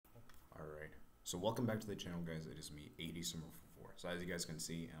So welcome back to the channel, guys. It is me, 80Summer44. So as you guys can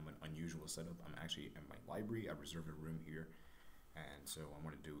see, I'm an unusual setup. I'm actually in my library. I reserved a room here, and so I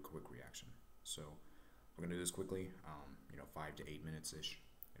want to do a quick reaction. So we're gonna do this quickly. 5 to 8 minutes ish.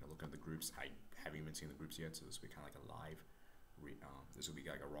 Looking at the groups. I haven't even seen the groups yet, so this will be kind of like a live. This will be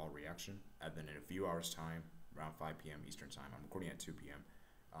like a raw reaction, and then in a few hours' time, around 5 p.m. Eastern time, I'm recording at 2 p.m.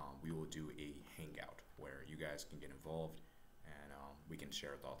 We will do a hangout where you guys can get involved, and we can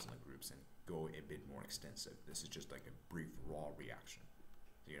share thoughts in the groups and go a bit more extensive. This is just like a brief raw reaction.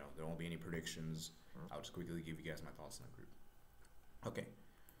 There won't be any predictions. I'll just quickly give you guys my thoughts in the group. Okay,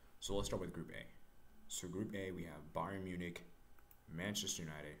 so let's start with Group A. So Group A, we have Bayern Munich, Manchester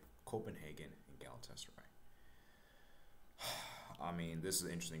United, Copenhagen, and Galatasaray. I mean, this is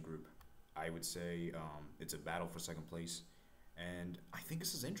an interesting group. I would say it's a battle for second place, and I think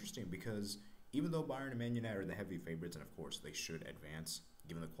this is interesting because even though Bayern and Man United are the heavy favorites, and of course they should advance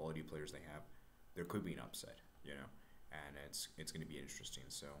given the quality of players they have, there could be an upset, and it's going to be interesting.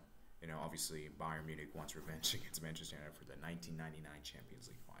 So, obviously Bayern Munich wants revenge against Manchester United for the 1999 Champions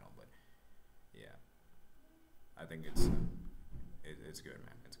League final, but yeah, I think it's good,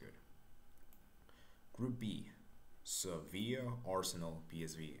 man. It's good. Group B, Sevilla, Arsenal,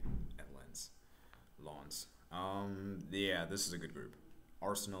 PSV, and Lens. Yeah, this is a good group.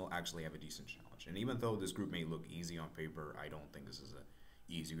 Arsenal actually have a decent challenge, and even though this group may look easy on paper, I don't think this is an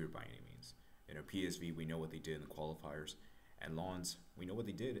easy group by any means. PSV, we know what they did in the qualifiers, and Lens, we know what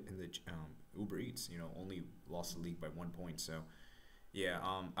they did in the Uber Eats. Only lost the league by 1 point. So, yeah,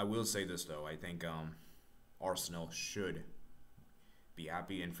 I will say this though. I think Arsenal should be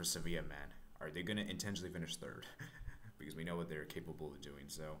happy, and for Sevilla, man, are they gonna intentionally finish third? Because we know what they're capable of doing.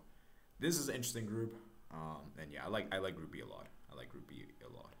 So, this is an interesting group, and yeah, I like Group B a lot. I like Group B a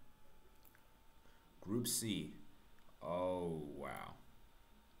lot. Group C. Oh, wow.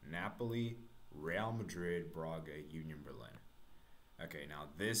 Napoli, Real Madrid, Braga, Union Berlin. Okay, now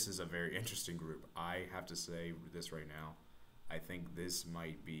this is a very interesting group. I have to say this right now. I think this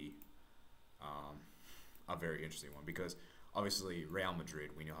might be a very interesting one because obviously Real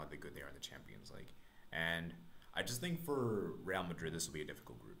Madrid, we know how good they are in the Champions League. And I just think for Real Madrid, this will be a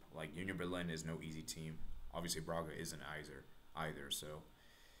difficult group. Like, Union Berlin is no easy team. Obviously, Braga isn't either. So,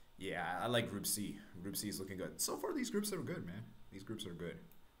 yeah, I like Group C. Group C is looking good. So far, these groups are good, man. These groups are good.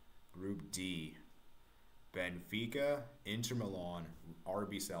 Group D, Benfica, Inter Milan,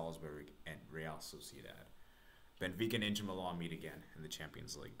 RB Salzburg, and Real Sociedad. Benfica and Inter Milan meet again in the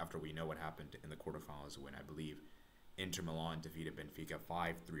Champions League after we know what happened in the quarterfinals when I believe Inter Milan defeated Benfica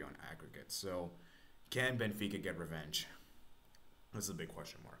 5-3 on aggregate. So, can Benfica get revenge? This is a big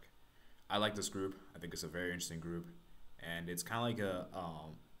question mark. I like this group. I think it's a very interesting group, and it's kind of like a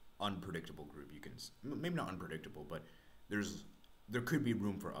unpredictable group. You can maybe not unpredictable, but there could be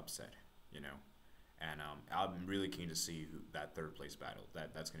room for upset, And I'm really keen to see that third place battle.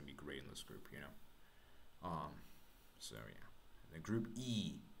 That's going to be great in this group, So yeah, the Group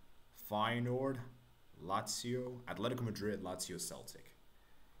E, Feyenoord, Lazio, Atletico Madrid, Lazio, Celtic.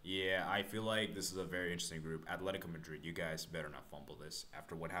 Yeah, I feel like this is a very interesting group. Atletico Madrid, you guys better not fumble this.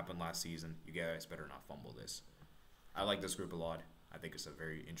 After what happened last season, you guys better not fumble this. I like this group a lot. I think it's a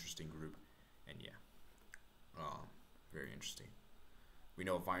very interesting group, and yeah, very interesting. We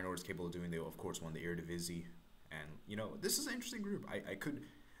know Feyenoord is capable of doing. They, of course, won the Eredivisie, and this is an interesting group. I could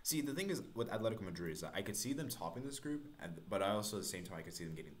see, the thing is with Atletico Madrid is that I could see them topping this group, but I also at the same time I could see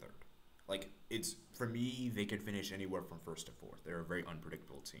them getting third. Like, it's, for me, they could finish anywhere from first to fourth. They're a very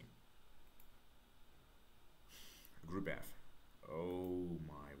unpredictable team. Group F. Oh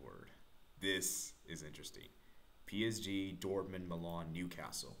my word, this is interesting. PSG, Dortmund, Milan,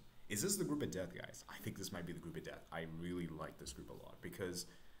 Newcastle. Is this the group of death, guys? I think this might be the group of death. I really like this group a lot because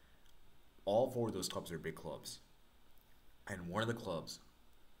all four of those clubs are big clubs. And one of the clubs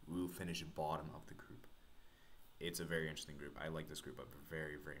will finish bottom of the group. It's a very interesting group. I like this group up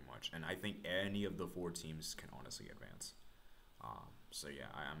very, very much. And I think any of the four teams can honestly advance. So yeah,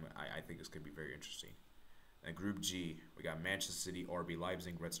 I think this could be very interesting. And Group G, we got Manchester City, RB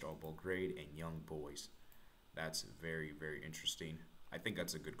Leipzig, Red Star Belgrade, and Young Boys. That's very, very interesting. I think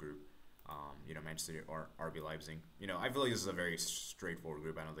that's a good group. Manchester City or RB Leipzig. I feel like this is a very straightforward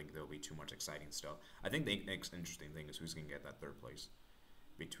group. I don't think there'll be too much exciting stuff. I think the next interesting thing is who's going to get that third place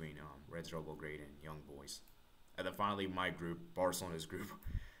between Red Star Belgrade and Young Boys. And then finally, my group, Barcelona's group.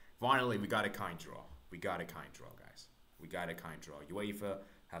 Finally, we got a kind draw. We got a kind draw, guys. We got a kind draw. UEFA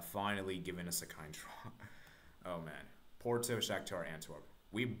have finally given us a kind draw. Oh, man. Porto, Shakhtar, Antwerp.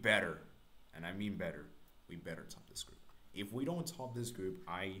 We better, and I mean better, we better top this group. If we don't top this group,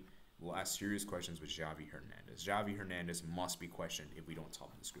 I will ask serious questions with Xavi Hernandez. Xavi Hernandez must be questioned if we don't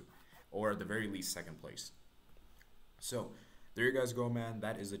top this group. or at the very least second place. So there you guys go, man.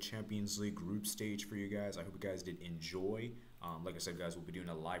 That is the Champions League group stage for you guys. I hope you guys did enjoy. Like I said, guys, we'll be doing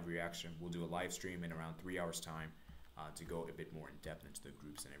a live reaction. We'll do a live stream in around 3 hours time to go a bit more in depth into the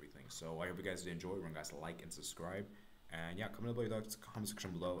groups and everything. So I hope you guys did enjoy. Remember, guys, to like and subscribe. And yeah, comment below your thoughts, comment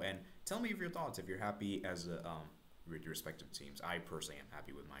section below, and tell me your thoughts if you're happy as with your respective teams. I personally am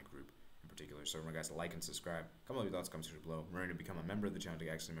happy with my group in particular. So remember, guys, to like and subscribe. Comment below your thoughts, comment section below. Remember to become a member of the channel to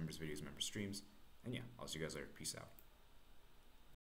get access to members' videos, member streams. And yeah, I'll see you guys later. Peace out.